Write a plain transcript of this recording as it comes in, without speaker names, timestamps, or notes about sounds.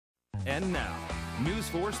And now, News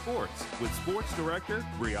 4 Sports with Sports Director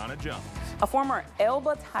Brianna Jones. A former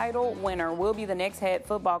Elba title winner will be the next head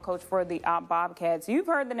football coach for the Opp Bobcats. You've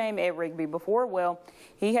heard the name Ed Rigby before. Well,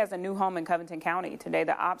 he has a new home in Covington County. Today,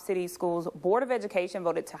 the Opp City Schools Board of Education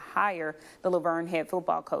voted to hire the Laverne head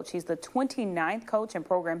football coach. He's the 29th coach in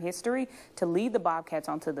program history to lead the Bobcats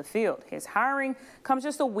onto the field. His hiring comes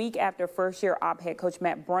just a week after first-year Opp head coach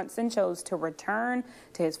Matt Brunson chose to return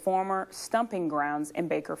to his former stomping grounds in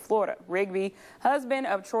Baker, Florida. Rigby, husband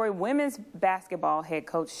of Troy women's basketball head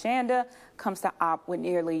coach Shanda, comes to Opp with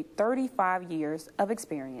nearly 35 years of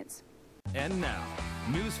experience. And now,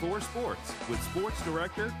 News 4 Sports with Sports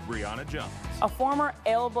Director Brianna Jones. A former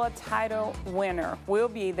Elba title winner will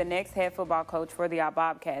be the next head football coach for the Opp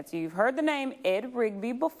Bobcats. You've heard the name Ed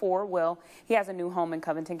Rigby before. Well, he has a new home in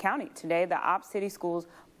Covington County. Today, the Opp City Schools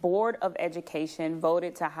Board of Education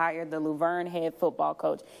voted to hire the Laverne head football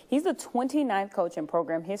coach. He's the 29th coach in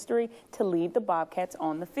program history to lead the Bobcats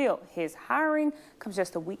on the field. His hiring comes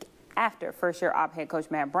just a week after first-year Opp head coach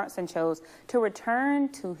Matt Brunson chose to return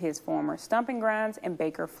to his former stomping grounds in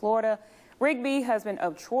Baker, Florida. Rigby, husband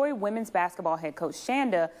of Troy women's basketball head coach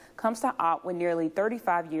Shanda, comes to Opp with nearly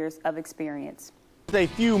 35 years of experience. A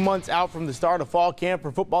few months out from the start of fall camp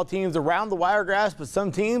for football teams around the Wiregrass, but some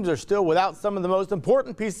teams are still without some of the most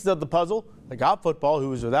important pieces of the puzzle, like Opp football, who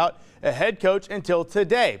was without a head coach until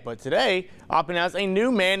today. But today, Opp announced a new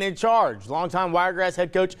man in charge. Longtime Wiregrass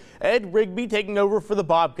head coach Ed Rigby taking over for the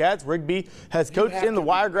Bobcats. Rigby has coached in the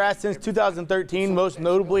Wiregrass since 2013, most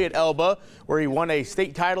notably at Elba, where he won a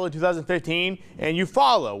state title in 2015, and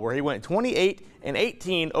Eufaula, where he went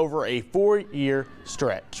 28-18 over a 4-year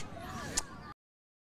stretch.